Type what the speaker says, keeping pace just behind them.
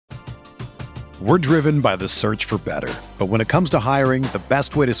We're driven by the search for better. But when it comes to hiring, the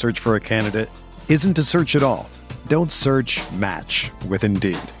best way to search for a candidate isn't to search at all. Don't search, match with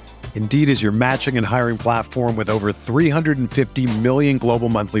Indeed. Indeed is your matching and hiring platform with over 350 million global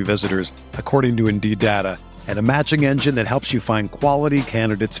monthly visitors, according to Indeed data, and a matching engine that helps you find quality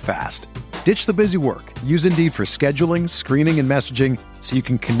candidates fast. Ditch the busy work. Use Indeed for scheduling, screening, and messaging so you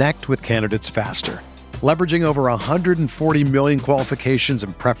can connect with candidates faster. Leveraging over 140 million qualifications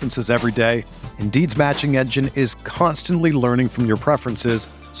and preferences every day, Indeed's matching engine is constantly learning from your preferences,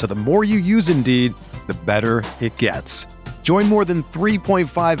 so the more you use Indeed, the better it gets. Join more than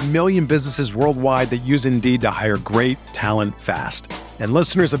 3.5 million businesses worldwide that use Indeed to hire great talent fast. And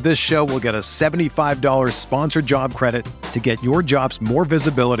listeners of this show will get a $75 sponsored job credit to get your jobs more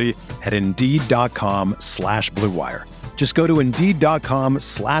visibility at Indeed.com/Blue Wire. Just go to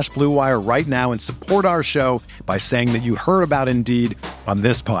Indeed.com/Blue Wire right now and support our show by saying that you heard about Indeed on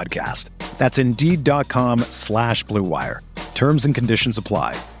this podcast. That's Indeed.com/Blue Wire. Terms and conditions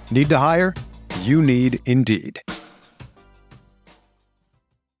apply. Need to hire? You need Indeed.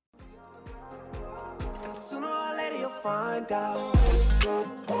 Sooner or later you'll find out.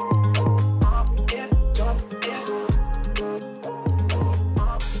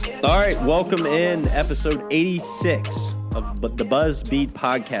 All right, welcome in episode 86 of the BuzzBeat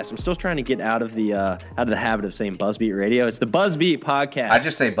podcast. I'm still trying to get out of the habit of saying BuzzBeat Radio. It's the BuzzBeat podcast. I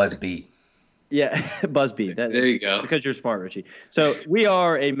just say BuzzBeat. Yeah, BuzzBeat. There you go. Because you're smart, Richie. So we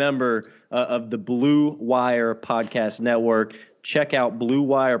are a member of the Blue Wire Podcast Network. Check out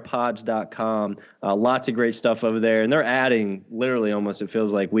BlueWirePods.com. Lots of great stuff over there, and they're adding literally almost, it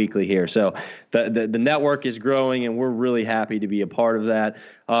feels like, weekly here. So the network is growing, and we're really happy to be a part of that.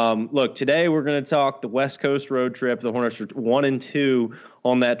 Look, today we're going to talk the West Coast road trip. The Hornets are 1-2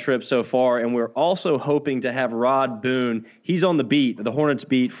 on that trip so far, and we're also hoping to have Rod Boone. He's on the beat, the Hornets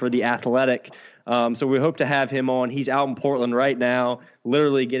beat for The Athletic. So we hope to have him on. He's out in Portland right now,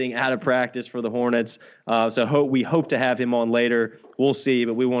 literally getting out of practice for the Hornets. So we hope to have him on later. We'll see,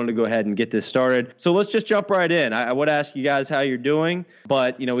 but we wanted to go ahead and get this started. So let's just jump right in. I would ask you guys how you're doing,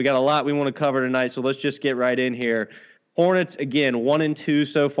 but we got a lot we want to cover tonight, so let's just get right in here. Hornets, again, 1-2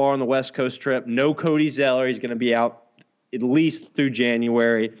 so far on the West Coast trip. No Cody Zeller. He's going to be out at least through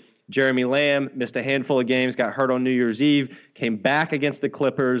January. Jeremy Lamb missed a handful of games, got hurt on New Year's Eve, came back against the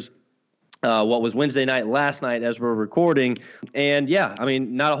Clippers. What was Wednesday night last night as we're recording. And, yeah, I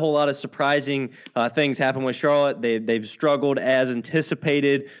mean, not a whole lot of surprising things happened with Charlotte. They've struggled as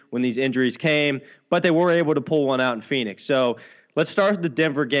anticipated when these injuries came, but they were able to pull one out in Phoenix. So let's start with the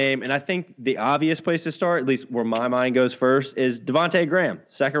Denver game. And I think the obvious place to start, at least where my mind goes first, is Devontae Graham,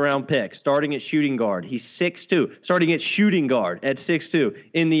 second-round pick, starting at shooting guard. He's 6'2", starting at shooting guard at 6'2"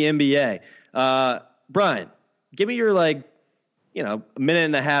 in the NBA. Brian, give me your, a minute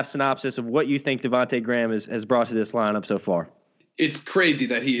and a half synopsis of what you think Devontae Graham has brought to this lineup so far. It's crazy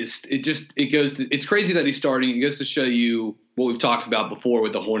that he is. It's crazy that he's starting. It goes to show you what we've talked about before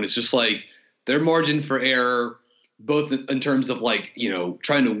with the Hornets. Just like their margin for error, both in terms of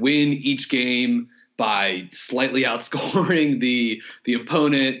trying to win each game by slightly outscoring the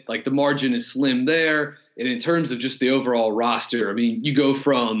opponent. Like the margin is slim there, and in terms of just the overall roster, I mean, you go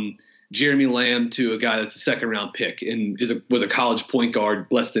from Jeremy Lamb to a guy that's a second-round pick and was a college point guard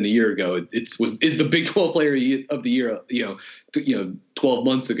less than a year ago. Is the Big 12 Player of the Year, 12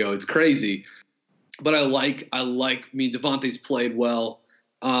 months ago. It's crazy, but I mean, Devontae's played well.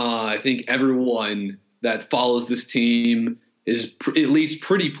 I think everyone that follows this team is at least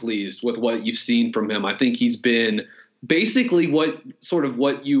pretty pleased with what you've seen from him. I think he's been basically what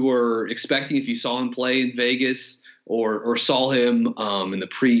you were expecting if you saw him play in Vegas. Or saw him in the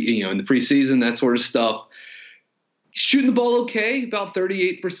preseason, that sort of stuff. Shooting the ball okay, about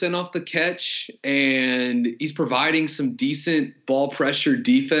 38% off the catch, and he's providing some decent ball pressure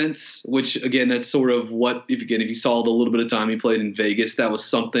defense, which again, that's sort of what if you saw the little bit of time he played in Vegas, that was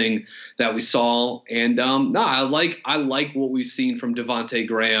something that we saw. And I like what we've seen from Devontae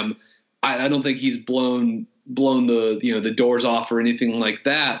Graham. I don't think he's blown the doors off or anything like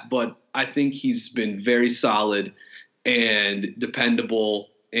that, but I think he's been very solid and dependable,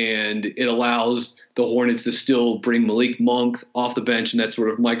 and it allows the Hornets to still bring Malik Monk off the bench in that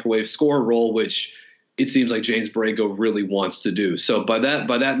sort of microwave scorer role, which it seems like James Borrego really wants to do. So by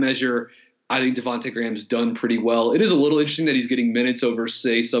that measure, I think Devontae Graham's done pretty well. It is a little interesting that he's getting minutes over,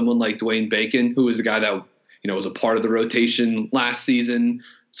 say, someone like Dwayne Bacon, who is a guy that was a part of the rotation last season,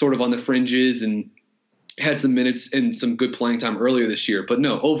 sort of on the fringes, and had some minutes and some good playing time earlier this year. But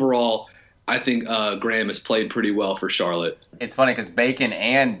no, overall, I think Graham has played pretty well for Charlotte. It's funny because Bacon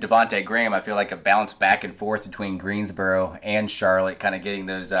and Devontae Graham, I feel like, have bounced back and forth between Greensboro and Charlotte, kind of getting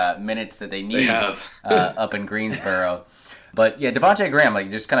those minutes that they need up in Greensboro. But yeah, Devontae Graham,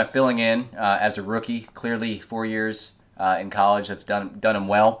 like just kind of filling in as a rookie, clearly 4 years in college, that's done him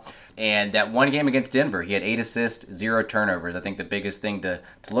well. And that one game against Denver, he had 8 assists, 0 turnovers. I think the biggest thing to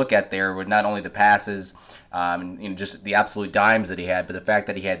look at there were not only the passes, just the absolute dimes that he had, but the fact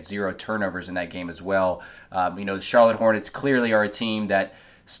that he had 0 turnovers in that game as well. The Charlotte Hornets clearly are a team that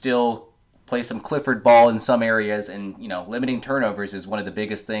still play some Clifford ball in some areas, and limiting turnovers is one of the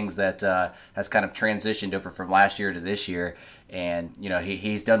biggest things that has kind of transitioned over from last year to this year. And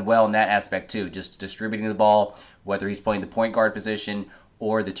he's done well in that aspect too, just distributing the ball, whether he's playing the point guard position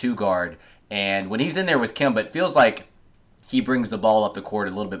or the 2 guard. And when he's in there with Kemba, it feels like he brings the ball up the court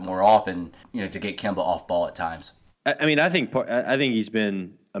a little bit more often, to get Kemba off ball at times. I mean, I think he's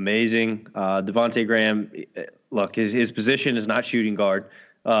been amazing. Devontae Graham, look, his position is not shooting guard.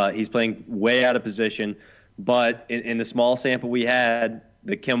 He's playing way out of position, but in the small sample we had,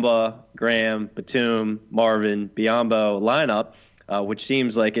 the Kemba, Graham, Batum, Marvin, Biyombo lineup, which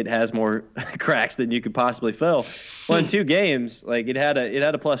seems like it has more cracks than you could possibly fill. Well, in 2 games, like it had a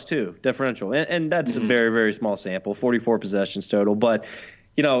 +2 differential, and that's a very, very small sample, 44 possessions total. But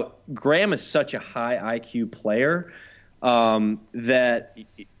Graham is such a high IQ player that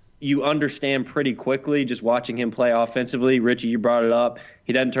you understand pretty quickly just watching him play offensively. Richie, you brought it up.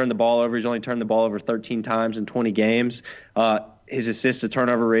 He doesn't turn the ball over. He's only turned the ball over 13 times in 20 games. His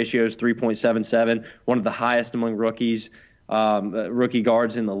assist-to-turnover ratio is 3.77, one of the highest among rookie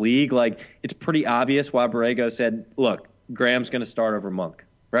guards in the league. Like, it's pretty obvious why Borrego said, look, Graham's going to start over Monk,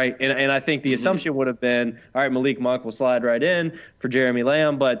 right? And I think the assumption would have been, all right, Malik Monk will slide right in for Jeremy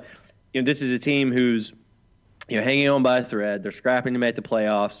Lamb, but this is a team who's hanging on by a thread. They're scrapping to make the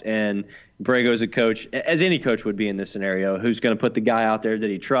playoffs, and Borrego's a coach, as any coach would be in this scenario, who's going to put the guy out there that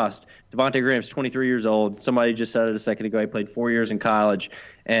he trusts. Devontae Graham's 23 years old. Somebody just said it a second ago. He played 4 years in college,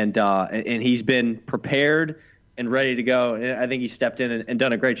 and he's been prepared and ready to go. And I think he stepped in and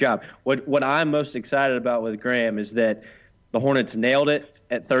done a great job. What I'm most excited about with Graham is that the Hornets nailed it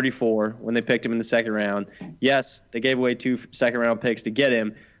at 34 when they picked him in the second round. Yes, they gave away 2 second-round picks to get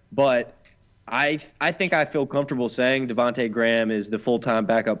him, but I think I feel comfortable saying Devontae Graham is the full-time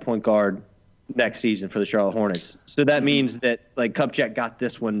backup point guard next season for the Charlotte Hornets. So that means that Kupchak got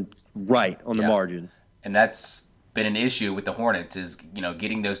this one right on the margins. And that's been an issue with the Hornets is,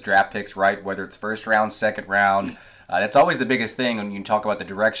 getting those draft picks right, whether it's first round, second round. That's always the biggest thing when you talk about the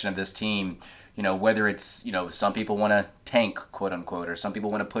direction of this team. Whether it's, some people want to tank, quote unquote, or some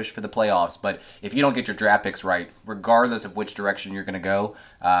people want to push for the playoffs. But if you don't get your draft picks right, regardless of which direction you're going to go,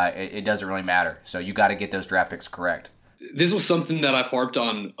 it doesn't really matter. So you got to get those draft picks correct. This was something that I've harped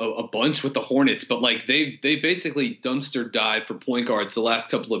on a bunch with the Hornets, but they basically dumpster dived for point guards the last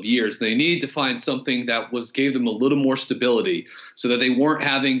couple of years. They needed to find something that gave them a little more stability so that they weren't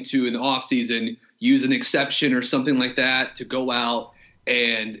having to, in the offseason, use an exception or something like that to go out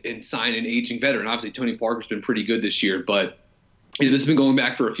and sign an aging veteran. Obviously, Tony Parker's been pretty good this year, but this has been going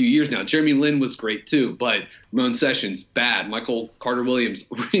back for a few years now. Jeremy Lin was great too, but Ramon Sessions, bad. Michael Carter-Williams,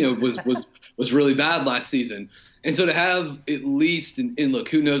 was really bad last season. And so to have at least, and look,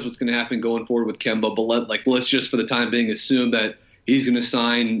 who knows what's going to happen going forward with Kemba, but let's just for the time being assume that he's going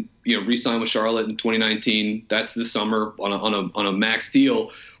to re-sign with Charlotte in 2019. That's the summer on a max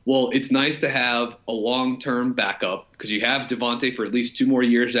deal. Well, it's nice to have a long-term backup because you have Devontae for at least 2 more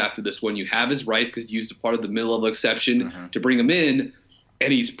years after this one. You have his rights because you used a part of the mid-level exception to bring him in,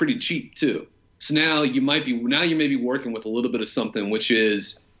 and he's pretty cheap too. So now you may be working with a little bit of something, which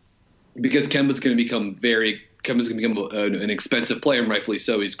is because Kemba's going to become an expensive player, and rightfully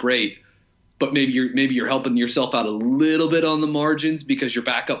so. He's great, but maybe you're helping yourself out a little bit on the margins because your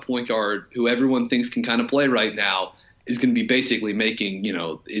backup point guard, who everyone thinks can kind of play right now, is going to be basically making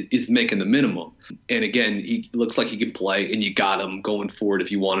the minimum. And again, he looks like he can play, and you got him going forward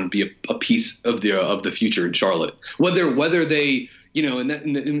if you want him to be a piece of the future in Charlotte. Whether they,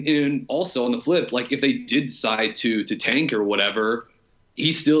 and also on the flip, if they did decide to tank or whatever,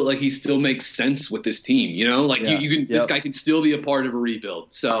 he still makes sense with this team. This guy can still be a part of a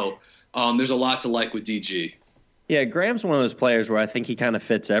rebuild. So there's a lot to like with DG. Yeah, Graham's one of those players where I think he kind of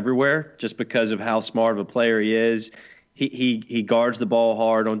fits everywhere just because of how smart of a player he is. He guards the ball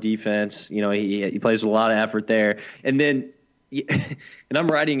hard on defense. He plays with a lot of effort there. And then, and I'm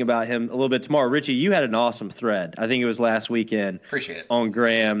writing about him a little bit tomorrow. Richie, you had an awesome thread. I think it was last weekend. Appreciate it. On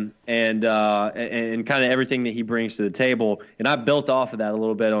Graham and kind of everything that he brings to the table. And I built off of that a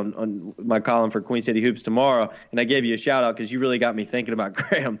little bit on my column for Queen City Hoops tomorrow. And I gave you a shout out because you really got me thinking about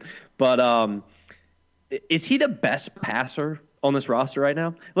Graham. But is he the best passer on this roster right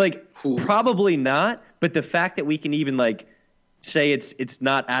now? Like, probably not. But the fact that we can even like say it's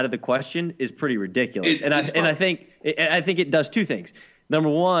not out of the question is pretty ridiculous. I think it does two things. Number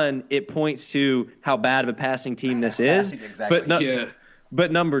one, it points to how bad of a passing team this is. Exactly.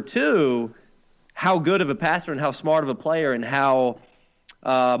 But number two, how good of a passer and how smart of a player and how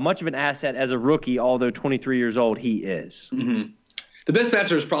much of an asset as a rookie, although 23 years old, he is. Mm-hmm. The best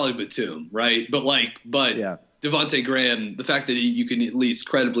passer is probably Batum, right? But Devontae Graham, the fact that you can at least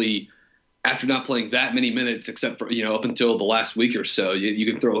credibly, after not playing that many minutes, except for up until the last week or so, you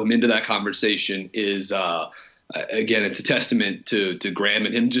can throw him into that conversation. Is again, it's a testament to Graham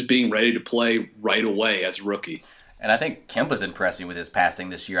and him just being ready to play right away as a rookie. And I think Kemba's impressed me with his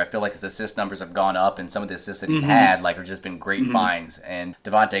passing this year. I feel like his assist numbers have gone up, and some of the assists that he's had have just been great finds. And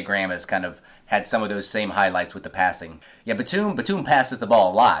Devontae Graham has kind of had some of those same highlights with the passing. Yeah, Batum passes the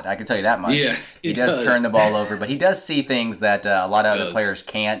ball a lot. I can tell you that much. Yeah, he does turn the ball over, but he does see things that a lot of other players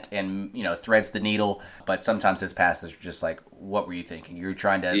can't, and threads the needle. But sometimes his passes are just like, what were you thinking? You're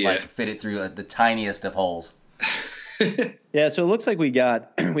trying to fit it through the tiniest of holes. Yeah, so it looks like we have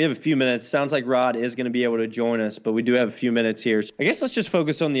a few minutes. Sounds like Rod is going to be able to join us, but we do have a few minutes here. So I guess let's just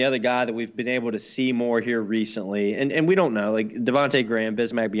focus on the other guy that we've been able to see more here recently. And we don't know, like Devontae Graham,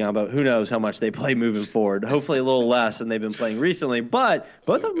 Bismack Biyombo, who knows how much they play moving forward. Hopefully a little less than they've been playing recently. But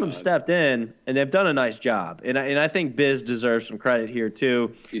both of them have stepped in, and they've done a nice job. And I think Biz deserves some credit here,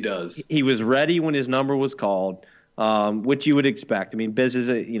 too. He does. He was ready when his number was called. Which you would expect. I mean, Biz is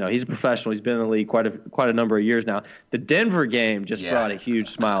he's a professional. He's been in the league quite a number of years now. The Denver game just brought a huge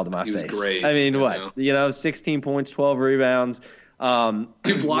smile to my face. He was great. I mean, 16 points, 12 rebounds. 2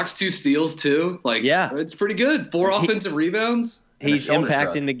 blocks, 2 steals too. It's pretty good. 4 offensive rebounds. He's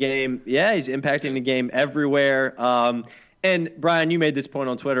impacting the game. Yeah, he's impacting the game everywhere. And Brian, you made this point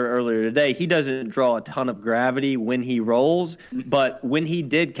on Twitter earlier today. He doesn't draw a ton of gravity when he rolls, but when he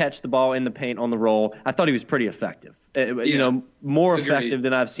did catch the ball in the paint on the roll, I thought he was pretty effective. More effective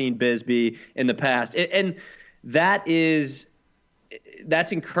than I've seen Biz be in the past. And that's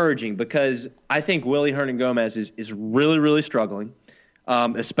encouraging because I think Willy Hernangomez is really, really struggling,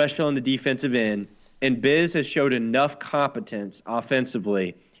 especially on the defensive end. And Biz has showed enough competence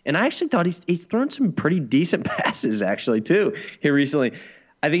offensively. And I actually thought he's thrown some pretty decent passes, actually, too, here recently.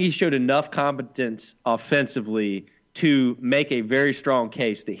 I think he showed enough competence offensively to make a very strong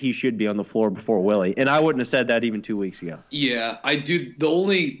case that he should be on the floor before Willie. And I wouldn't have said that even 2 weeks ago. Yeah, I do.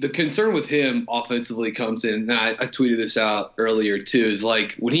 The concern with him offensively comes in, and I tweeted this out earlier, too, is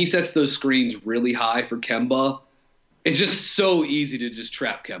like when he sets those screens really high for Kemba, it's just so easy to just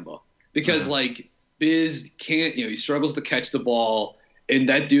trap Kemba. Because, Biz can't, he struggles to catch the ball. And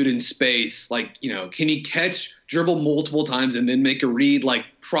that dude in space, can he dribble multiple times and then make a read?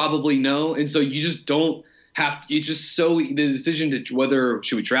 Probably no. And so you just don't have to, it's just so the decision to whether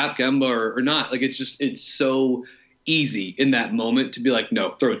should we trap Kemba or not. It's so easy in that moment to be like,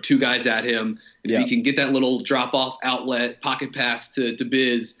 no, throw 2 guys at him. And if he can get that little drop off outlet pocket pass to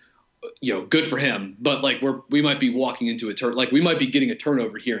Biz, good for him. But we might be walking into we might be getting a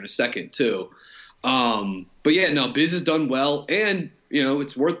turnover here in a second too. But yeah, no, Biz has done well. And,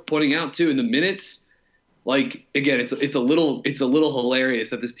 it's worth pointing out too in the minutes, again, it's a little hilarious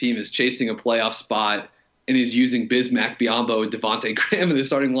that this team is chasing a playoff spot and is using Bismack Biyombo and Devontae Graham in the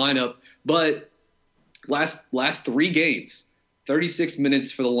starting lineup. But last 3 games, 36 minutes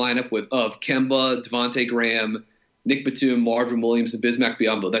for the lineup of Kemba, Devontae Graham, Nick Batum, Marvin Williams, and Bismack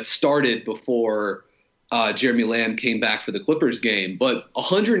Biyombo. That started before Jeremy Lamb came back for the Clippers game. But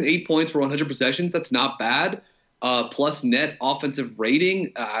 108 points for 100 possessions, that's not bad. Plus net offensive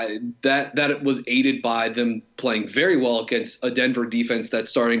rating, that was aided by them playing very well against a Denver defense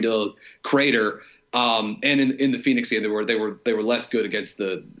that's starting to crater. And in the Phoenix game, they were less good against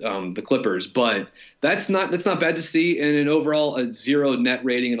the Clippers, but that's not bad to see. And an overall a 0 net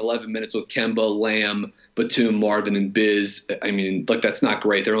rating in 11 minutes with Kemba, Lamb, Batum, Marvin, and Biz. I mean, that's not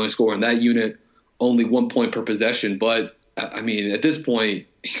great. They're only scoring that unit only 1 point per possession, but I mean, at this point,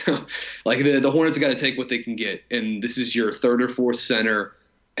 the Hornets have got to take what they can get, and this is your 3rd or 4th center,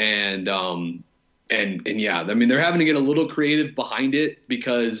 and yeah, I mean, they're having to get a little creative behind it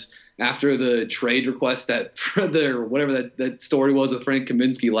because after the trade request whatever that story was with Frank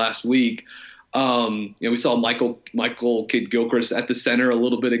Kaminsky last week, we saw Michael Kidd-Gilchrist at the center a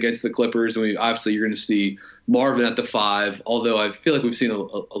little bit against the Clippers, and obviously you're going to see Marvin at the 5, although I feel like we've seen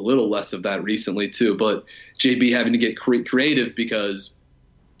a little less of that recently too. But JB having to get creative because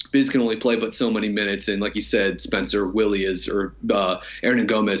Biz can only play but so many minutes, and like you said, Spencer, Willie Aaron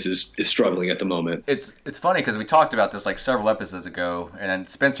Gomez is struggling at the moment. It's funny because we talked about this like several episodes ago, and then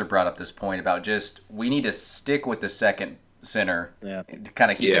Spencer brought up this point about just we need to stick with the second center to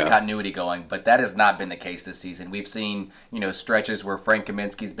kind of keep the continuity going, but that has not been the case this season. We've seen stretches where Frank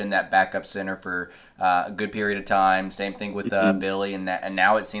Kaminsky's been that backup center for a good period of time. Same thing with Billy, and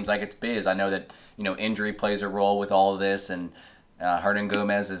now it seems like it's Biz. I know that injury plays a role with all of this, and Hernan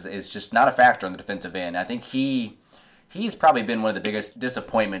Gomez is just not a factor on the defensive end. I think he's probably been one of the biggest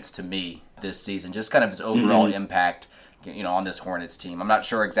disappointments to me this season, just kind of his overall impact on this Hornets team. I'm not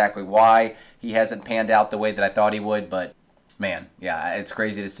sure exactly why he hasn't panned out the way that I thought he would, but man, yeah, it's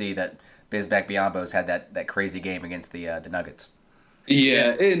crazy to see that Bismack Biyombo's had that crazy game against the Nuggets.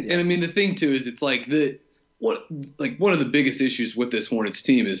 Yeah, and I mean the thing too is it's like one of the biggest issues with this Hornets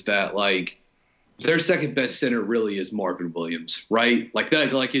team is that like their second best center really is Marvin Williams, right? Like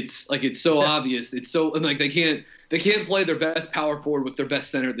that, like it's so obvious. It's so, and like they can't play their best power forward with their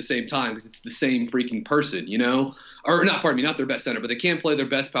best center at the same time because it's the same freaking person, or not. Pardon me, not their best center, but they can't play their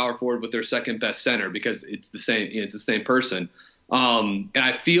best power forward with their second best center because it's the same. It's the same person. And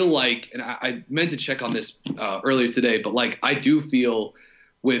I feel like, and I meant to check on this earlier today, but like I do feel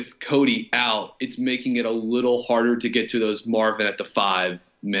with Cody out, it's making it a little harder to get to those Marvin at the 5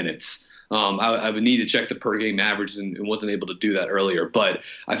 minutes. I would need to check the per game averages and wasn't able to do that earlier. But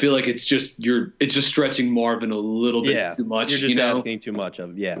I feel like it's just stretching Marvin a little bit too much. You're just asking too much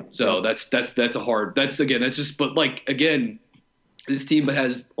of him. So that's just. But like again, this team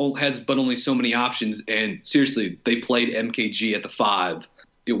has but only so many options. And seriously, they played MKG at the 5,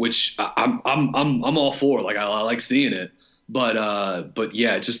 which I'm all for. Like I like seeing it. But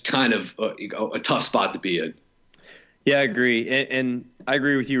yeah, it's just kind of a tough spot to be in. Yeah, I agree. And I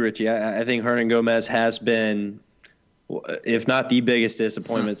agree with you, Richie. I think Hernan Gomez has been, if not the biggest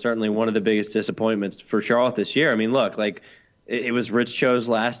disappointment, certainly one of the biggest disappointments for Charlotte this year. I mean, look, like it was Rich Cho's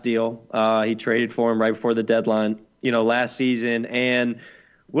last deal. He traded for him right before the deadline, last season. And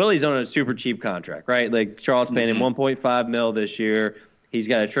Willie's on a super cheap contract, right? Like Charlotte's paying him $1.5 million this year. He's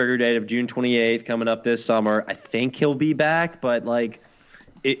got a trigger date of June 28th coming up this summer. I think he'll be back, but like,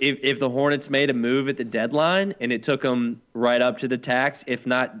 if the Hornets made a move at the deadline and it took them right up to the tax, if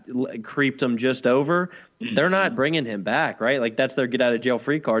not creeped them just over, they're not bringing him back, right? Like that's their get out of jail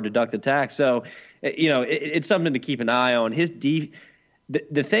free card, deduct the tax. So, it's something to keep an eye on. The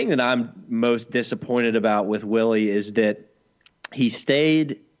thing that I'm most disappointed about with Willie is that he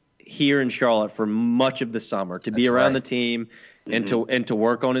stayed here in Charlotte for much of the summer to be around the team and to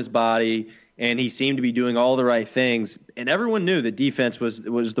work on his body. And he seemed to be doing all the right things. And everyone knew that defense was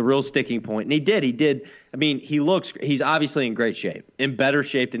the real sticking point. And he did. I mean, he's obviously in great shape, in better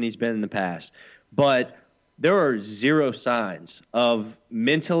shape than he's been in the past. But there are zero signs of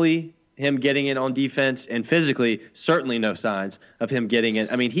mentally him getting in on defense, and physically, certainly no signs of him getting in.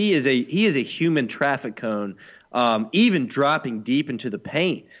 I mean, he is a human traffic cone, even dropping deep into the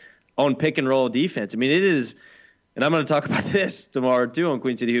paint on pick and roll defense. I mean, it is. And I'm going to talk about this tomorrow, too, on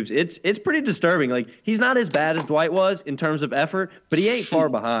Queen City Hoops. It's pretty disturbing. Like, he's not as bad as Dwight was in terms of effort, but he ain't far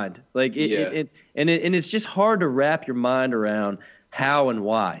behind. Like, it's just hard to wrap your mind around how and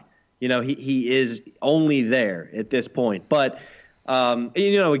why. He is only there at this point. But,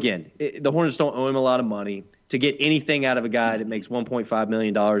 again, the Hornets don't owe him a lot of money. To get anything out of a guy that makes $1.5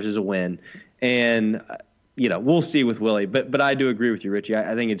 million is a win. And, we'll see with Willie. But I do agree with you, Richie.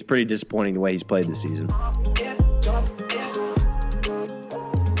 I think it's pretty disappointing the way he's played this season.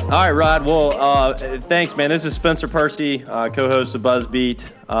 All right, Rod. Well, thanks, man. This is Spencer Percy, co-host of BuzzBeat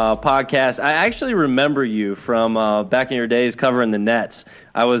podcast. I actually remember you from back in your days covering the Nets.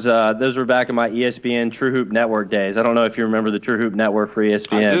 Those were back in my ESPN True Hoop Network days. I don't know if you remember the True Hoop Network for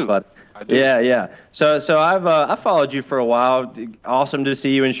ESPN, I do. Yeah. So I've followed you for a while. Awesome to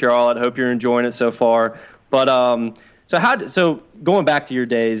see you in Charlotte. Hope you're enjoying it so far. But so going back to your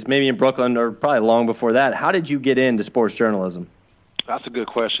days, maybe in Brooklyn or probably long before that, how did you get into sports journalism? That's a good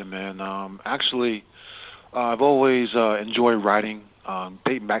question, man. Actually, I've always enjoyed writing.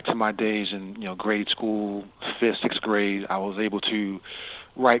 Dating back to my days in grade school, 5th, 6th grade, I was able to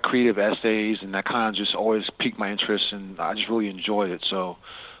write creative essays, and that kind of just always piqued my interest, and I just really enjoyed it. So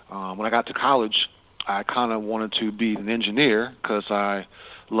when I got to college, I kind of wanted to be an engineer because I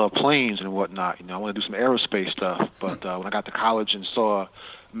love planes and whatnot. I want to do some aerospace stuff. But when I got to college and saw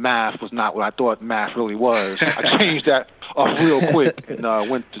math was not what I thought math really was, I changed that off real quick and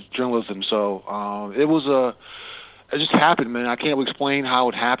went to journalism. So it just happened, man. I can't explain how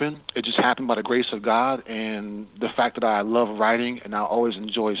it happened. It just happened by the grace of God and the fact that I love writing and I always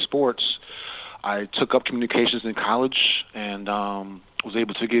enjoy sports. I took up communications in college, and was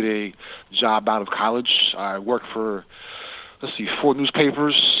able to get a job out of college. I worked for, 4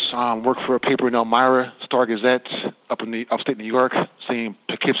 newspapers. Worked for a paper in Elmira, Star Gazette, up in the upstate New York, same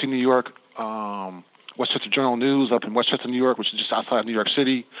Poughkeepsie, New York. Westchester Journal News up in Westchester, New York, which is just outside of New York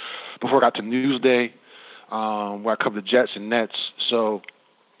City. Before I got to Newsday, where I covered the Jets and Nets. So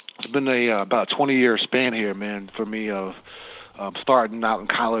it's been about a 20-year span here, man, for me of starting out in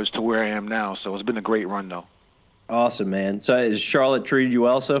college to where I am now. So it's been a great run, though. Awesome, man. So has Charlotte treated you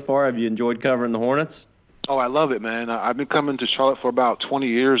well so far? Have you enjoyed covering the Hornets? Oh, I love it, man. I've been coming to Charlotte for about 20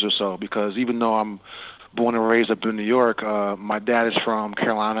 years or so because even though I'm born and raised up in New York, my dad is from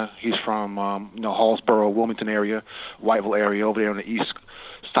Carolina. He's from Hallsborough, Wilmington area, Whiteville area over there on the east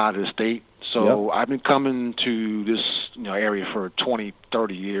side of the state. So I've been coming to this area for 20,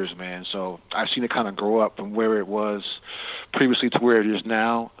 30 years, man. So I've seen it kind of grow up from where it was previously to where it is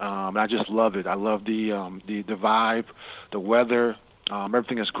now. And I just love it. I love the vibe, the weather.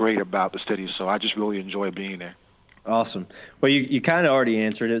 Everything is great about the city, so I just really enjoy being there. Awesome. Well, you kind of already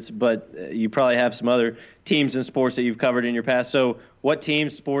answered it, but you probably have some other teams and sports that you've covered in your past. So what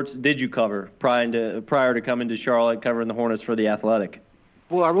teams, sports did you cover prior to coming to Charlotte, covering the Hornets for The Athletic?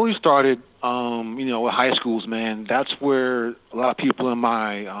 Well, I really started, with high schools, man. That's where a lot of people in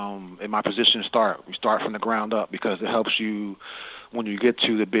my position start. We start from the ground up because it helps you when you get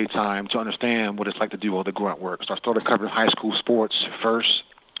to the big time to understand what it's like to do all the grunt work. So I started covering high school sports first,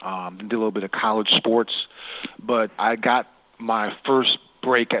 then did a little bit of college sports. But I got my first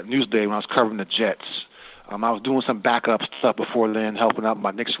break at Newsday when I was covering the Jets. I was doing some backup stuff before then, helping out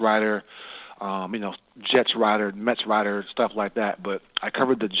my Knicks writer, Jets writer, Mets writer, stuff like that. But I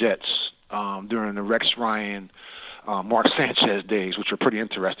covered the Jets during the Rex Ryan, Mark Sanchez days, which were pretty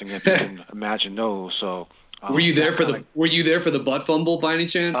interesting if you can imagine those. So. Were you there for the butt fumble by any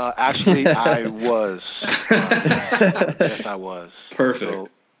chance? Actually, I was. Yes, I was. Perfect. So,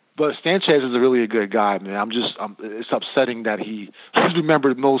 but Sanchez is really a good guy, man. It's upsetting that he's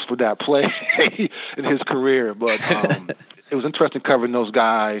remembered most for that play in his career. But it was interesting covering those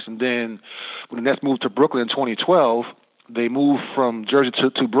guys. And then when the Nets moved to Brooklyn in 2012, they moved from Jersey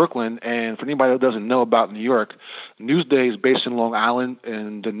to Brooklyn. And for anybody that doesn't know about New York, Newsday is based in Long Island,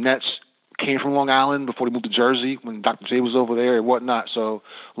 and the Nets came from Long Island before they moved to Jersey when Dr. J was over there and whatnot. So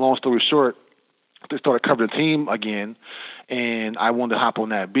long story short, they started covering the team again, and I wanted to hop on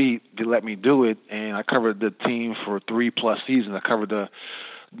that beat. They let me do it, and I covered the team for 3+ seasons. I covered the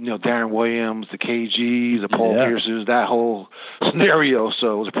Darren Williams, the KGs, the Paul Pierces, that whole scenario.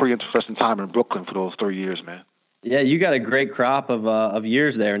 So it was a pretty interesting time in Brooklyn for those 3 years, man. Yeah, you got a great crop of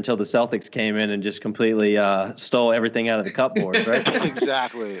years there until the Celtics came in and just completely stole everything out of the cupboard, right?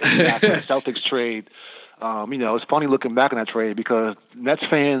 Exactly. Celtics trade. It's funny looking back on that trade because Nets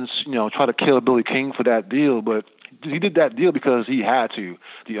fans, try to kill Billy King for that deal, but he did that deal because he had to.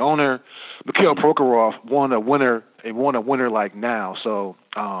 The owner, Mikhail Prokhorov, won a winner like now. So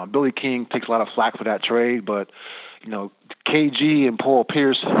Billy King takes a lot of flack for that trade, but KG and Paul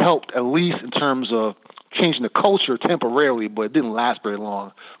Pierce helped at least in terms of changing the culture temporarily, but it didn't last very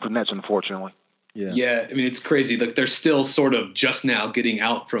long for the Nets, unfortunately. Yeah. I mean, it's crazy. Like they're still sort of just now getting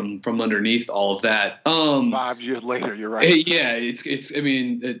out from underneath all of that. 5 years later, you're right. Yeah, it's. I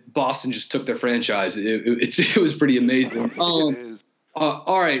mean, Boston just took their franchise. It was pretty amazing.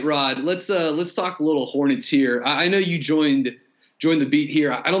 All right, Rod. Let's talk a little Hornets here. I know you joined the beat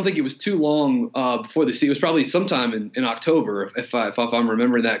here. I don't think it was too long before the season. It was probably sometime in October, if I'm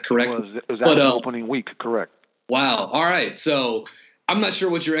remembering that correctly. It was the opening week, correct? Wow. All right. So I'm not sure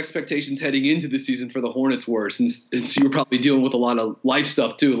what your expectations heading into the season for the Hornets were, since you were probably dealing with a lot of life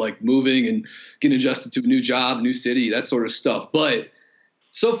stuff too, like moving and getting adjusted to a new job, new city, that sort of stuff. But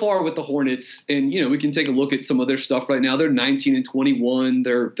so far with the Hornets, and we can take a look at some of their stuff right now. They're 19-21.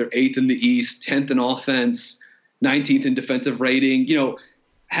 They're 8th in the East, 10th in offense, 19th in defensive rating.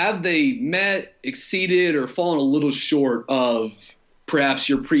 Have they met, exceeded, or fallen a little short of perhaps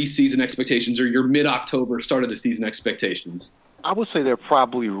your preseason expectations or your mid-October start of the season expectations? I would say they're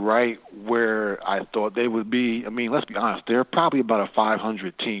probably right where I thought they would be. I mean, let's be honest. They're probably about a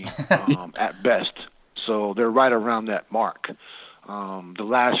 500 team at best. So they're right around that mark. The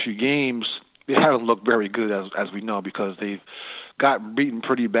last few games, they haven't looked very good, as we know, because they've got beaten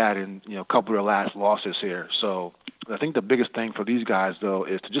pretty bad in a couple of their last losses here. So I think the biggest thing for these guys, though,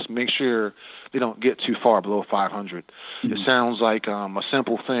 is to just make sure they don't get too far below 500. Mm-hmm. It sounds like a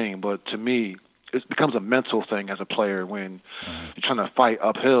simple thing, but to me, it becomes a mental thing as a player when you're trying to fight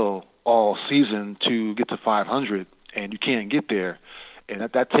uphill all season to get to 500 and you can't get there. And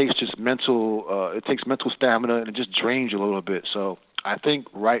that takes just mental it takes mental stamina, and it just drains you a little bit. So I think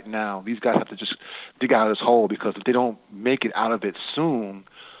right now these guys have to just dig out of this hole, because if they don't make it out of it soon,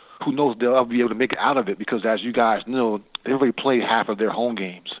 who knows if they'll ever be able to make it out of it, because as you guys know, they already played half of their home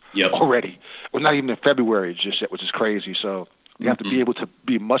games already. We're not even in February just yet, which is crazy. So they have to be able to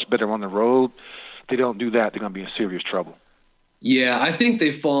be much better on the road. If they don't do that, they're going to be in serious trouble. Yeah, I think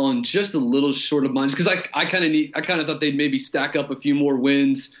they've fallen just a little short of mine, because I kind of thought they'd maybe stack up a few more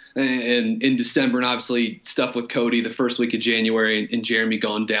wins and in December, and obviously stuff with Cody the first week of January and Jeremy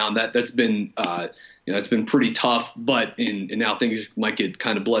going down. That's been it's been pretty tough. But and now things might get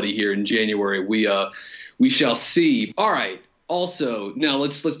kind of bloody here in January. We shall see. All right. Also, now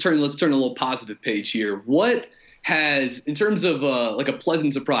let's turn a little positive page here. What has, in terms of like a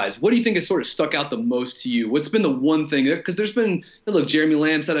pleasant surprise, what do you think has sort of stuck out the most to you? What's been the one thing? Because there's been, look, Jeremy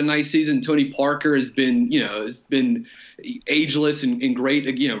Lamb's had a nice season. Tony Parker has been ageless and great,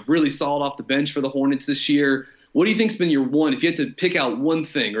 really solid off the bench for the Hornets this year. What do you think's been your one? If you had to pick out one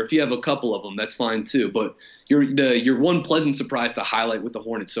thing, or if you have a couple of them, that's fine too. But your one pleasant surprise to highlight with the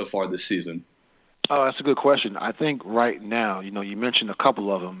Hornets so far this season. Oh, that's a good question. I think right now, you mentioned a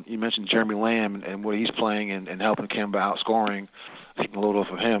couple of them. You mentioned Jeremy Lamb and what he's playing and helping Kemba outscoring, taking a load off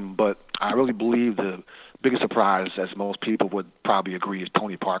of him. But I really believe the biggest surprise, as most people would probably agree, is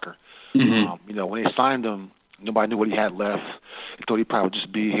Tony Parker. Mm-hmm. When they signed him, nobody knew what he had left. They thought he'd probably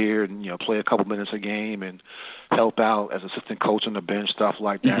just be here and, play a couple minutes a game and help out as assistant coach on the bench, stuff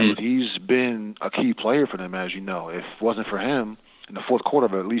like that. Mm-hmm. But he's been a key player for them, as you know. If it wasn't for him, in the fourth quarter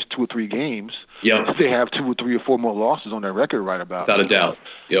of at least 2 or 3 games, they have 2 or 3 or 4 more losses on their record right about. Without a doubt.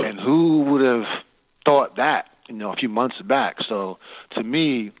 Yep. And who would have thought that, a few months back? So to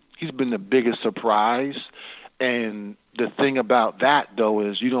me, he's been the biggest surprise. And the thing about that, though,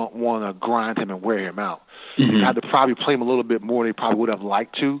 is you don't want to grind him and wear him out. Mm-hmm. You had to probably play him a little bit more than he probably would have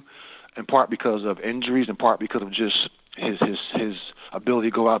liked to, in part because of injuries, in part because of just his ability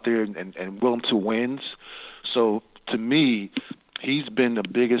to go out there and will him to wins. So to me, he's been the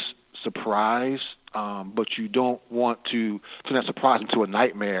biggest surprise, but you don't want to turn that surprise into a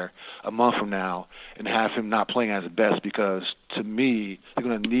nightmare a month from now and have him not playing at his best, because to me, they're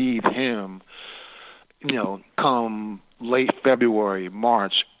going to need him, come late February,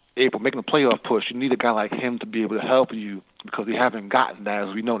 March, April, making a playoff push. You need a guy like him to be able to help you, because we haven't gotten that,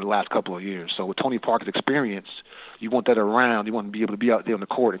 as we know, in the last couple of years. So with Tony Parker's experience, you want that around. You want to be able to be out there on the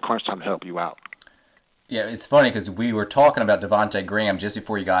court in crunch time to help you out. Yeah, it's funny because we were talking about Devontae Graham just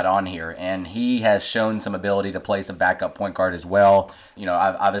before you got on here, and he has shown some ability to play some backup point guard as well.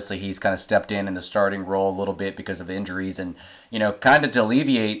 Obviously he's kind of stepped in the starting role a little bit because of injuries, and kind of to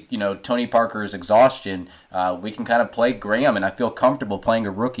alleviate Tony Parker's exhaustion, we can kind of play Graham, and I feel comfortable playing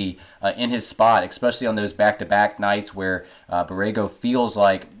a rookie in his spot, especially on those back-to-back nights where Borrego feels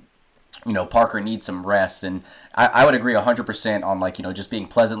like Parker needs some rest. And I would agree 100% on just being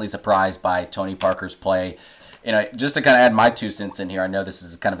pleasantly surprised by Tony Parker's play. Just to kind of add my 2 cents in here, I know this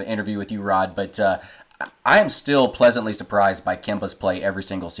is kind of an interview with you, Rod, but I am still pleasantly surprised by Kemba's play every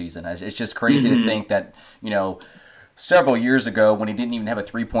single season. It's just crazy to think that, several years ago when he didn't even have a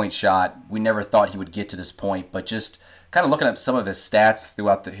 3-point shot, we never thought he would get to this point, but just kind of looking at some of his stats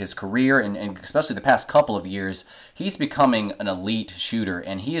throughout his career and especially the past couple of years, he's becoming an elite shooter,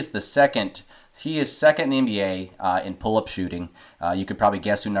 and he is second in the NBA in pull-up shooting. You could probably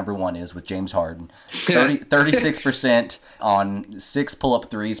guess who number 1 is with James Harden. 36% on 6 pull-up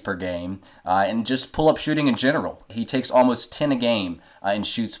threes per game, and just pull-up shooting in general. He takes almost 10 a game and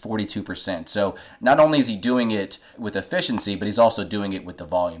shoots 42%. So not only is he doing it with efficiency, but he's also doing it with the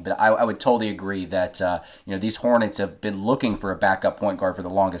volume. But I would totally agree that these Hornets have been looking for a backup point guard for the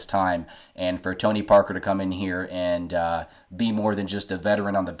longest time, and for Tony Parker to come in here and be more than just a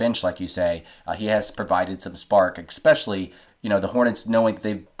veteran on the bench, like you say, he has provided some spark, especially the Hornets knowing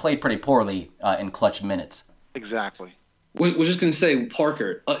they've played pretty poorly in clutch minutes. Exactly. Was just going to say,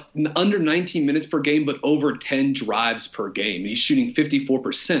 Parker, under 19 minutes per game, but over 10 drives per game. He's shooting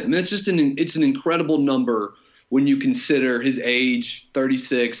 54%. I mean, it's an incredible number when you consider his age,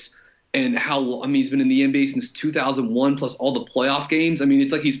 36, and he's been in the NBA since 2001, plus all the playoff games. I mean,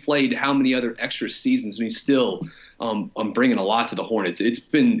 it's like he's played how many other extra seasons, and he's still bringing a lot to the Hornets. It's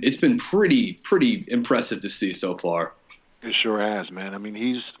been pretty impressive to see so far. It sure has, man. I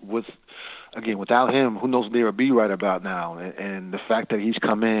mean, without him, who knows what they would be right about now. And the fact that he's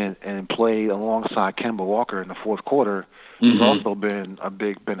come in and played alongside Kemba Walker in the fourth quarter has also been a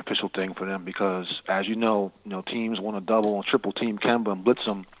big beneficial thing for them, because, as you know, teams want to double and triple team Kemba and blitz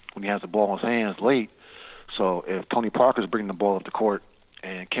him when he has the ball in his hands late. So if Tony Parker's bringing the ball up the court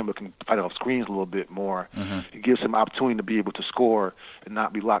and Kemba can fight off screens a little bit more, it gives him opportunity to be able to score and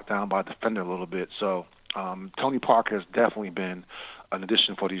not be locked down by a defender a little bit. So Tony Parker has definitely been an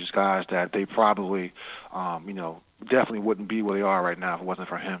addition for these guys that they probably, definitely wouldn't be where they are right now if it wasn't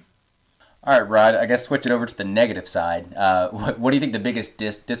for him. All right, Rod, I guess switching over to the negative side. What do you think the biggest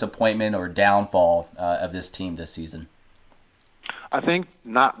disappointment or downfall of this team this season? I think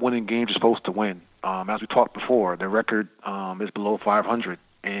not winning games you're supposed to win. As we talked before, their record is below 500.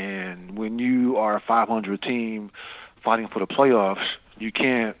 And when you are a 500 team fighting for the playoffs, you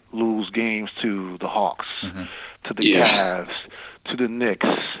can't lose games to the Hawks, to the Cavs, to the Knicks,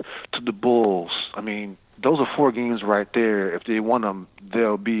 to the Bulls. I mean, those are 4 games right there. If they won them,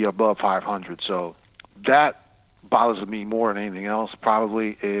 they'll be above 500. So that bothers me more than anything else,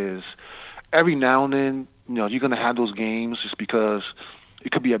 probably, is every now and then, you're going to have those games just because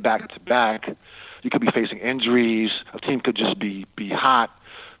it could be a back-to-back. You could be facing injuries. A team could just be hot.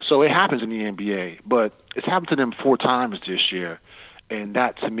 So it happens in the NBA. But it's happened to them 4 times this year. And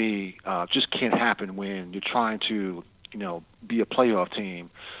that, to me, just can't happen when you're trying to, be a playoff team,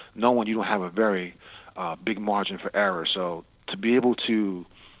 knowing you don't have a very big margin for error. So to be able to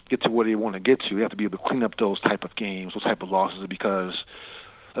get to where they want to get to, they have to be able to clean up those type of games, those type of losses, because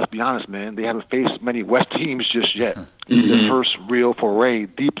let's be honest, man, they haven't faced many West teams just yet. The first real foray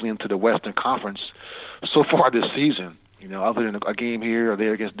deeply into the Western Conference so far this season, other than a game here or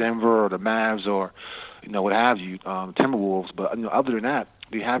there against Denver or the Mavs or, what have you, Timberwolves. But other than that,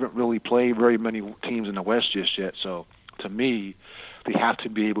 they haven't really played very many teams in the West just yet. So to me, they have to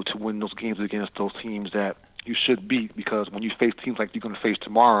be able to win those games against those teams that you should beat, because when you face teams like you're going to face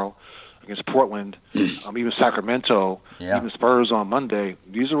tomorrow against Portland, even Sacramento, even Spurs on Monday,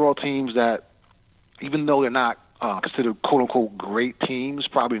 these are all teams that, even though they're not considered quote-unquote great teams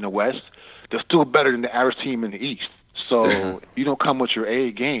probably in the West, they're still better than the average team in the East. So if you don't come with your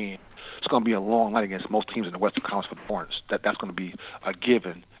A game, it's going to be a long night against most teams in the Western Conference for the Hornets. That's going to be a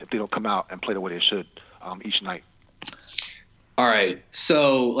given if they don't come out and play the way they should each night. All right.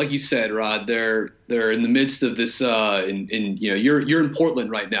 So, like you said, Rod, they're in the midst of this. You're in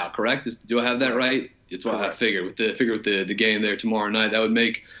Portland right now, correct? Do I have that right? It's what I figured with the game there tomorrow night. That would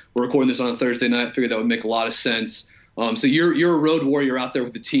make, we're recording this on a Thursday night. I figured that would make a lot of sense. So you're a road warrior out there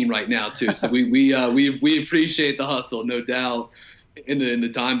with the team right now too. So we appreciate the hustle, no doubt, in the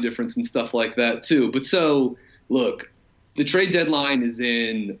time difference and stuff like that too. But so look, the trade deadline is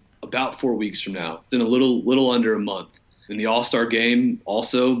in about 4 weeks from now. It's in a little under a month. And the All-Star game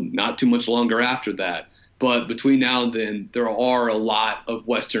also not too much longer after that. But between now and then, there are a lot of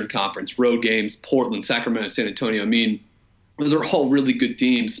Western Conference road games, Portland, Sacramento, San Antonio. I mean, those are all really good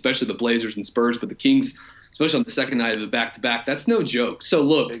teams, especially the Blazers and Spurs. But the Kings, especially on the second night of the back-to-back, that's no joke. So,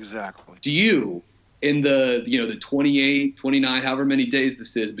 look, exactly. Do you, in the 28, 29, however many days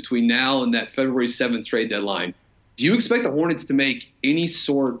this is, between now and that February 7th trade deadline, do you expect the Hornets to make any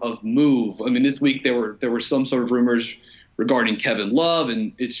sort of move? I mean, this week there were some sort of rumors regarding Kevin Love,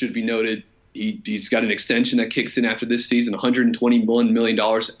 and it should be noted he's got an extension that kicks in after this season, $121 million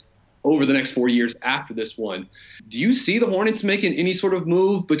over the next 4 years after this one. Do you see the Hornets making any sort of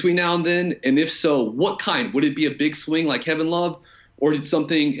move between now and then? And if so, what kind? Would it be a big swing like Kevin Love, or did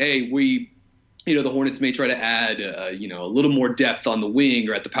something, the Hornets may try to add, a little more depth on the wing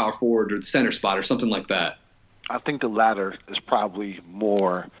or at the power forward or the center spot or something like that? I think the latter is probably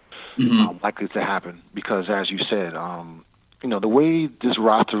more likely to happen because, as you said, the way this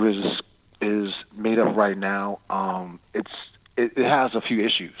roster is made up right now, it has a few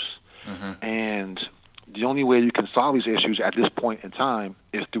issues, and the only way you can solve these issues at this point in time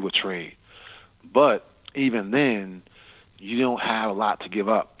is through a trade. But even then, you don't have a lot to give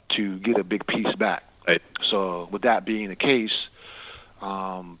up to get a big piece back. Right. So with that being the case,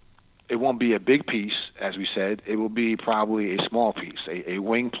 it won't be a big piece, as we said. It will be probably a small piece, a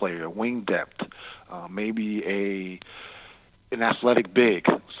wing player, wing depth, maybe an athletic big,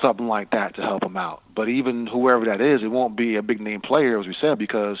 something like that to help them out. But even whoever that is, it won't be a big-name player, as we said,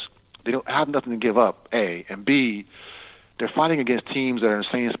 because they don't have nothing to give up, A. And B, they're fighting against teams that are in the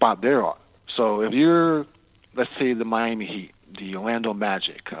same spot they are. So if you're, let's say, the Miami Heat, the Orlando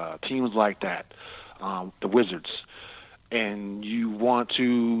Magic, teams like that, the Wizards, and you want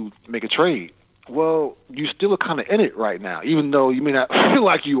to make a trade, well, you still are kind of in it right now, even though you may not feel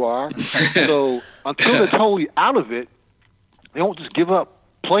like you are. So until they're totally out of it, they won't just give up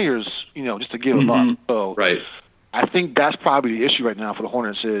players, just to give them up. So right. I think that's probably the issue right now for the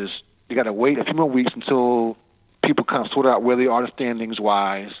Hornets is they got to wait a few more weeks until people kind of sort out where they are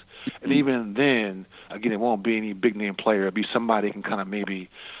standings-wise. And even then, again, it won't be any big-name player. It'll be somebody who can kind of maybe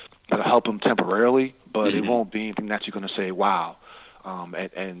help them temporarily, but it won't be anything that you're going to say, wow.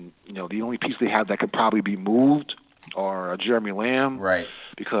 The only piece they have that could probably be moved or Jeremy Lamb. Right.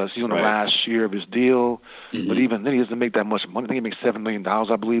 Because he's on the last year of his deal. Mm-hmm. But even then, he doesn't make that much money. I think he makes $7 million,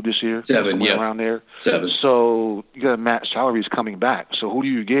 I believe, this year. Around there. 7. So you got to match salaries coming back. So who do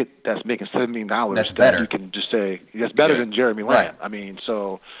you get that's making $7 million? That's better. You can just say that's better than Jeremy Lamb. Right. I mean,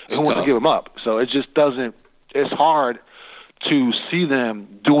 so who wants to give him up? So it just doesn't. It's hard to see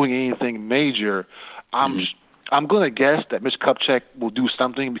them doing anything major. I'm going to guess that Mitch Kupchak will do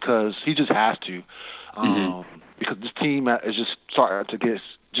something because he just has to. Because this team is just starting to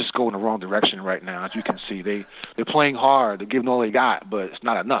just go in the wrong direction right now. As you can see, they're playing hard, they're giving all they got, but it's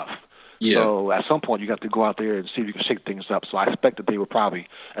not enough. Yeah. So at some point, you got to go out there and see if you can shake things up. So I expect that they will probably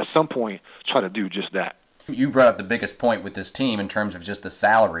at some point try to do just that. You brought up the biggest point with this team in terms of just the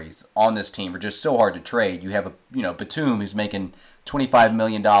salaries on this team are just so hard to trade. You have Batum who's making $25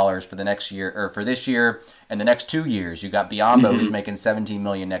 million for the next year, or for this year and the next 2 years. You got Biyombo who's making $17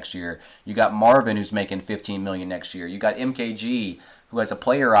 million next year. You got Marvin who's making $15 million next year. You got MKG who has a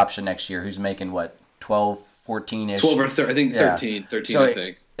player option next year who's making 12, 14-ish. 12 or 13, I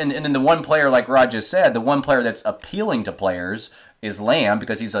think. And then the one player, like Rod just said, the one player that's appealing to players is Lamb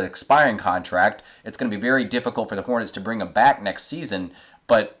because he's an expiring contract. It's going to be very difficult for the Hornets to bring him back next season,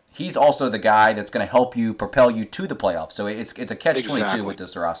 but he's also the guy that's going to help you propel you to the playoffs. So it's a catch-22 with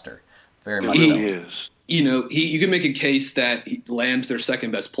this roster. Very much so. He is. You can make a case that Lamb's their second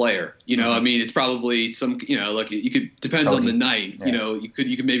best player. I mean, it's probably some. Look, you could depends Cody. On the night. Yeah. You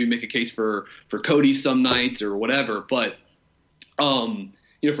could maybe make a case for Cody some nights or whatever. But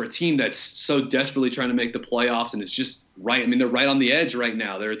for a team that's so desperately trying to make the playoffs and it's just right. I mean, they're right on the edge right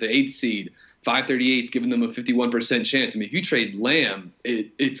now. They're at the 8th seed. 538's giving them a 51% chance. I mean, if you trade Lamb,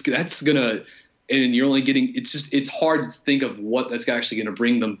 that's gonna, and you're only getting. It's hard to think of what that's actually going to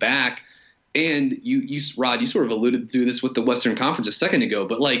bring them back. And Rod, you sort of alluded to this with the Western Conference a second ago,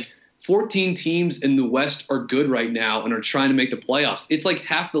 but 14 teams in the West are good right now and are trying to make the playoffs. It's like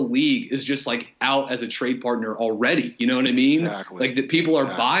half the league is just out as a trade partner already. You know what I mean? Exactly. The people are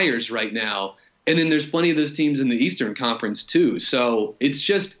buyers right now. And then there's plenty of those teams in the Eastern Conference too. So it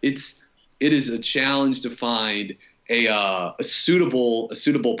is a challenge to find a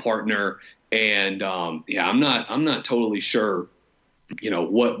suitable partner. And I'm not totally sure,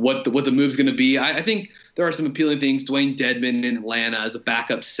 what the move's going to be. I think there are some appealing things. Dwayne Dedmon in Atlanta as a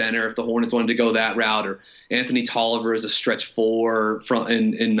backup center, if the Hornets wanted to go that route, or Anthony Tolliver as a stretch 4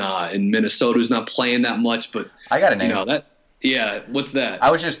 in Minnesota, who's not playing that much. But I got a name. Yeah, what's that?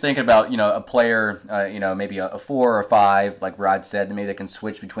 I was just thinking about, a player, maybe a 4 or 5, like Rod said, maybe they can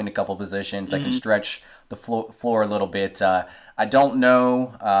switch between a couple positions. They can stretch the floor a little bit. I don't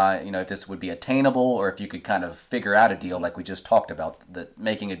know, if this would be attainable or if you could kind of figure out a deal like we just talked about. That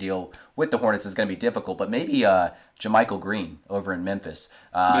making a deal with the Hornets is going to be difficult, but maybe JaMychal Green over in Memphis.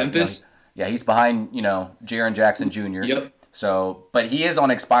 He's behind, Jaren Jackson Jr. Yep. So, but he is on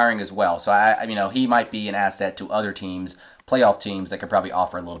expiring as well. So he might be an asset to other teams, playoff teams that could probably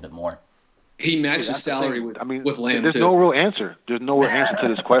offer a little bit more. He matches salary with Lamb. There's no real answer. There's no real answer to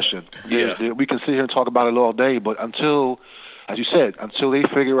this question. We can sit here and talk about it all day, but until they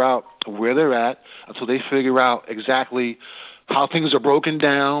figure out where they're at, until they figure out exactly how things are broken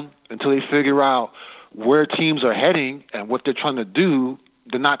down, until they figure out where teams are heading and what they're trying to do,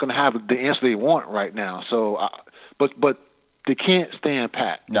 they're not going to have the answer they want right now. So, but they can't stand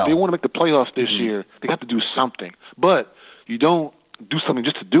pat. No. If they want to make the playoffs this year, they have to do something. But you don't do something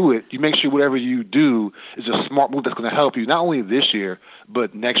just to do it. You make sure whatever you do is a smart move that's going to help you not only this year,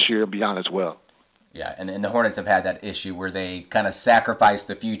 but next year and beyond as well. Yeah, and the Hornets have had that issue where they kind of sacrifice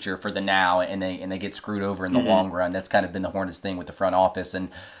the future for the now, and they get screwed over in the long run. That's kind of been the Hornets thing with the front office. And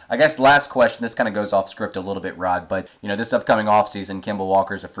I guess last question, this kind of goes off script a little bit, Rod, but this upcoming offseason, Kemba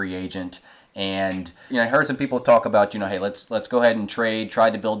Walker's a free agent. And I heard some people talk about, hey, let's go ahead and try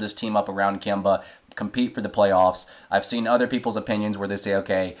to build this team up around Kemba, compete for the playoffs. I've seen other people's opinions where they say,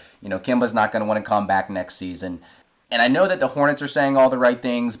 okay, Kemba's not going to want to come back next season. And I know that the Hornets are saying all the right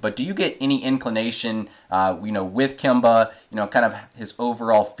things, but do you get any inclination, with Kemba, kind of his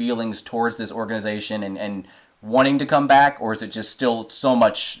overall feelings towards this organization and wanting to come back, or is it just still so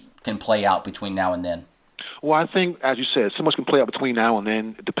much can play out between now and then? Well, I think, as you said, so much can play out between now and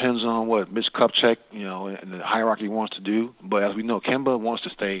then. It depends on what Mitch Kupchak, and the hierarchy wants to do. But as we know, Kemba wants to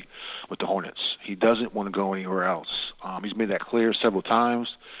stay with the Hornets. He doesn't want to go anywhere else. He's made that clear several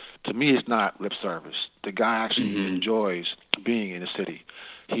times. To me, it's not lip service. The guy actually enjoys being in the city.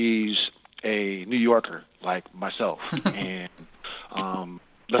 He's a New Yorker like myself. And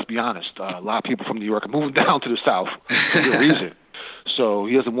let's be honest, a lot of people from New York are moving down to the South for good reason. So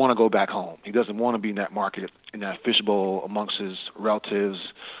he doesn't want to go back home. He doesn't want to be in that market, in that fishbowl amongst his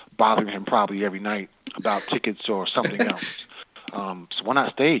relatives, bothering him probably every night about tickets or something else. So why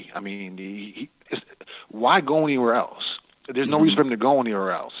not stay? I mean, why go anywhere else? There's no reason for him to go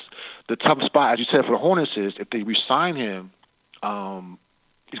anywhere else. The tough spot, as you said, for the Hornets is if they re-sign him,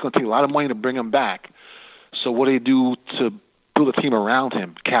 he's going to take a lot of money to bring him back. So what do they do to build a team around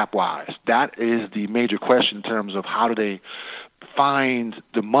him cap-wise? That is the major question in terms of how do they find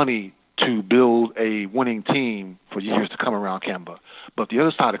the money to build a winning team for years to come around Kemba. But the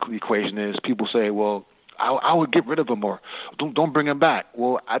other side of the equation is people say, well, I would get rid of him or don't bring him back.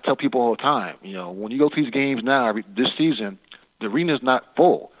 Well, I tell people all the time, when you go to these games now, this season, the arena's not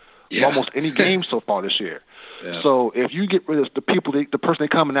full. Yeah. Almost any game so far this year. Yeah. So if you get rid of the people, the person they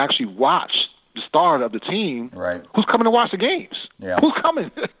come and actually watch, the star of the team, right? Who's coming to watch the games? Yeah. Who's coming?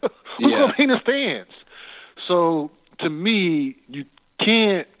 Who's going to be in the stands? So to me, you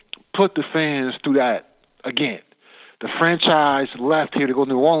can't put the fans through that again. The franchise left here to go to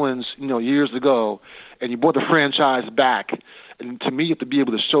New Orleans, years ago, and you brought the franchise back. And to me, you have to be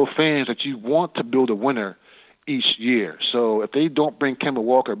able to show fans that you want to build a winner each year. So if they don't bring Kemba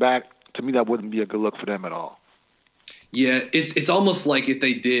Walker back, to me, that wouldn't be a good look for them at all. Yeah, it's almost like if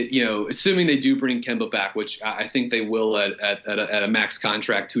they did, assuming they do bring Kemba back, which I think they will at a max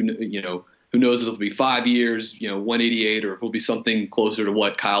contract. Who knows if it'll be 5 years, 188, or if it'll be something closer to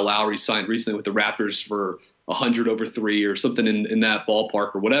what Kyle Lowry signed recently with the Raptors for 100 over 3 or something in that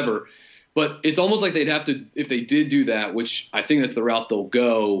ballpark or whatever. But it's almost like they'd have to, if they did do that, which I think that's the route they'll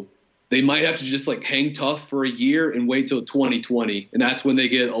go, they might have to just hang tough for a year and wait till 2020. And that's when they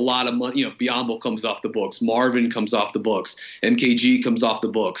get a lot of money. Biyombo comes off the books. Marvin comes off the books. MKG comes off the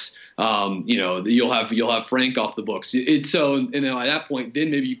books. You'll have Frank off the books. At that point,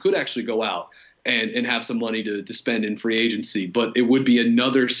 then maybe you could actually go out and have some money to spend in free agency. But it would be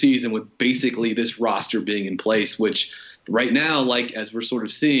another season with basically this roster being in place, which right now, as we're sort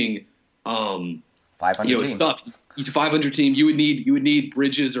of seeing, 500 it's tough. 500 team, you would need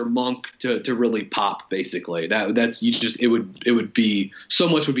Bridges or Monk to really pop. Basically, it would be so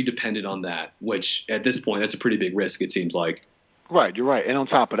much would be dependent on that. Which at this point, that's a pretty big risk. It seems like. Right, you're right. And on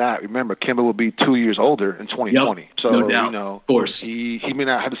top of that, remember Kemba will be 2 years older in 2020. Yep, so no doubt. Of course, he may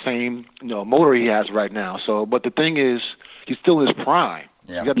not have the same motor he has right now. So, but the thing is, he's still in his prime.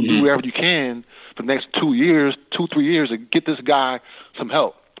 Yeah. You got to do whatever you can for the next 2 years, 2-3 years, to get this guy some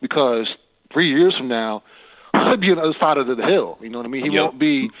help, because 3 years from now, he'll be on the other side of the hill. You know what I mean? He won't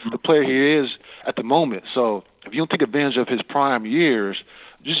be the player he is at the moment. So if you don't take advantage of his prime years,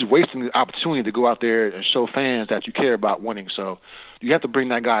 you're just wasting the opportunity to go out there and show fans that you care about winning. So you have to bring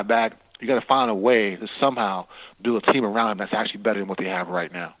that guy back. You got to find a way to somehow build a team around him that's actually better than what they have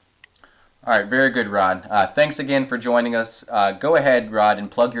right now. All right, very good, Rod. Thanks again for joining us. Go ahead, Rod, and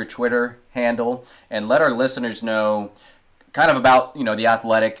plug your Twitter handle and let our listeners know kind of about The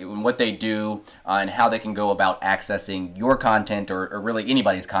Athletic and what they do and how they can go about accessing your content or really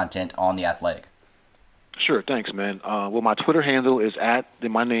anybody's content on The Athletic. Sure, thanks, man. Well, my Twitter handle is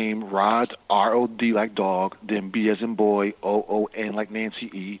then my name, Rod, R-O-D like dog, then B as in boy, O-O-N like Nancy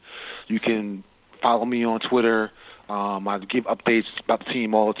E. You can follow me on Twitter. I give updates about the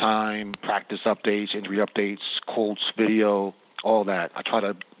team all the time, practice updates, injury updates, quotes, video, all that. I try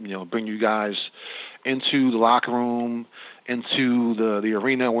to bring you guys into the locker room, into the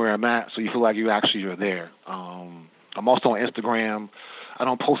arena where I'm at, so you feel like you actually are there. I'm also on Instagram. I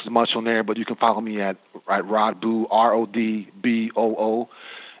don't post as much on there, but you can follow me at Rodboo, R-O-D-B-O-O.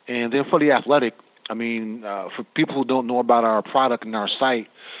 And then for The Athletic, for people who don't know about our product and our site,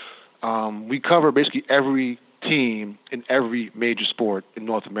 we cover basically every team in every major sport in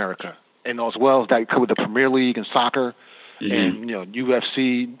North America. And as well as that, we cover the Premier League and soccer, and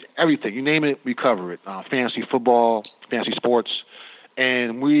UFC, everything. You name it, we cover it. Fantasy football, fantasy sports.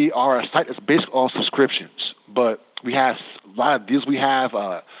 And we are a site that's based on subscriptions. But we have a lot of deals we have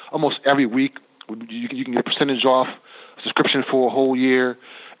almost every week. You can get a percentage off a subscription for a whole year.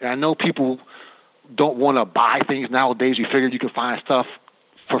 And I know people don't want to buy things nowadays. You figured you can find stuff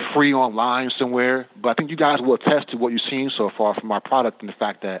for free online somewhere. But I think you guys will attest to what you've seen so far from our product and the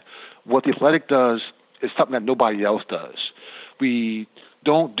fact that what The Athletic does is something that nobody else does. We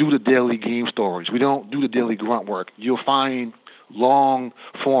don't do the daily game stories. We don't do the daily grunt work. You'll find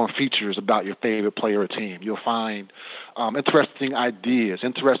long-form features about your favorite player or team. You'll find interesting ideas,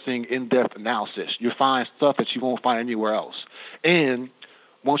 interesting in-depth analysis. You'll find stuff that you won't find anywhere else. And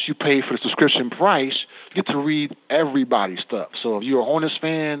once you pay for the subscription price, you get to read everybody's stuff. So if you're a Hornets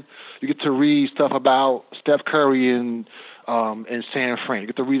fan, you get to read stuff about Steph Curry and San Fran. You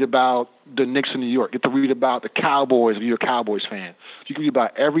get to read about the Knicks in New York. You get to read about the Cowboys if you're a Cowboys fan. You can read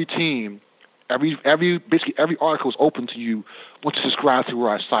about every team basically every article is open to you once you subscribe to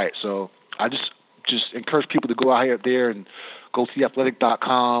our site. So I just encourage people to go out there and go to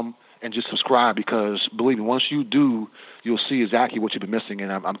theathletic.com and just subscribe, because believe me, once you do, you'll see exactly what you've been missing.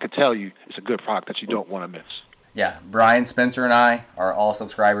 And I can tell you it's a good product that you don't want to miss. Yeah, Brian, Spencer, and I are all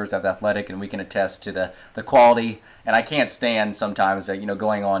subscribers of The Athletic, and we can attest to the quality. And I can't stand sometimes,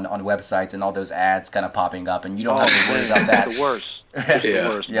 going on websites and all those ads kind of popping up, and you don't have to worry about that. It's the worst. It's the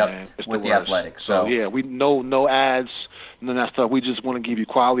worst, man. It's with the The worst. Athletic. So yeah, we no ads, none of that stuff. We just want to give you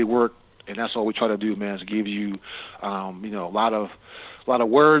quality work, and that's all we try to do, man. Is give you, a lot of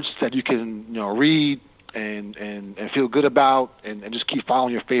words that you can read and feel good about, and just keep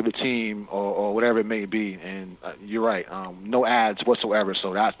following your favorite team or whatever it may be. And you're right, no ads whatsoever.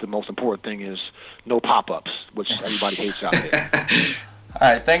 So that's the most important thing, is no pop-ups, which everybody hates out there.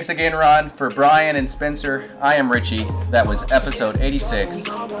 All right, thanks again, Ron. For Brian and Spencer, I am Richie. That was episode 86,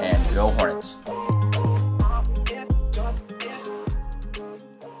 and go Hornets.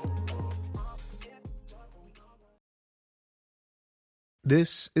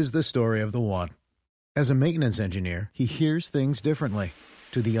 This is the story of the one. As a maintenance engineer, he hears things differently.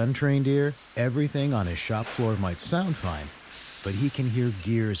 To the untrained ear, everything on his shop floor might sound fine, but he can hear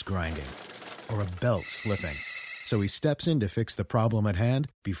gears grinding or a belt slipping. So he steps in to fix the problem at hand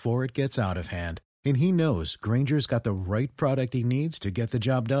before it gets out of hand. And he knows Grainger's got the right product he needs to get the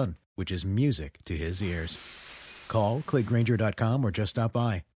job done, which is music to his ears. Call, click Grainger.com, or just stop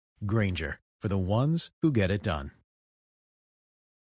by. Grainger, for the ones who get it done.